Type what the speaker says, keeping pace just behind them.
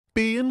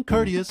Being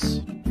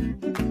courteous,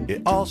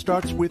 it all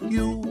starts with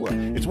you.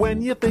 It's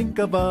when you think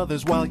of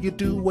others while you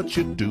do what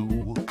you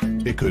do.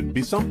 It could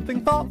be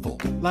something thoughtful,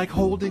 like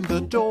holding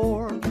the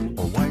door,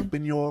 or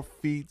wiping your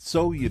feet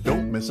so you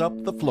don't mess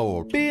up the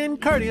floor. Being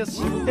courteous,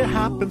 it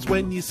happens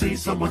when you see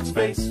someone's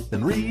face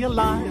and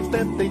realize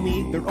that they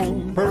need their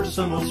own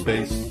personal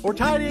space. Or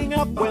tidying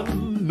up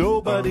when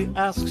nobody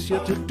asks you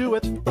to do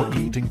it. Or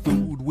eating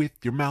food with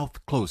your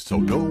mouth closed so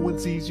no one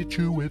sees you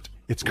chew it.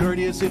 It's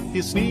courteous if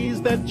you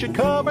sneeze that you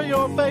cover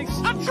your face.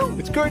 Achoo!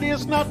 It's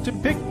courteous not to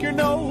pick your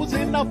nose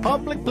in a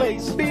public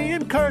place.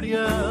 Being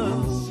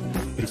courteous,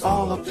 it's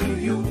all up to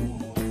you.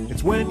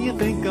 It's when you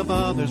think of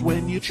others,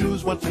 when you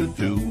choose what to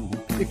do.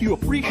 If you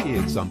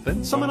appreciate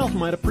something, someone else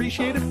might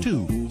appreciate it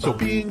too. So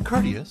being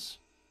courteous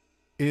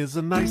is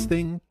a nice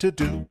thing to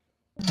do.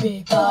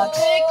 Big box,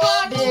 big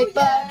box, big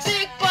box,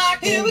 big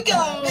box. Here we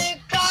go.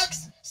 Big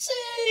box,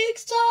 sing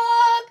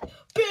song.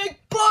 Big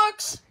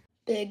box,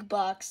 big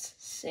box,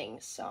 sing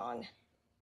song.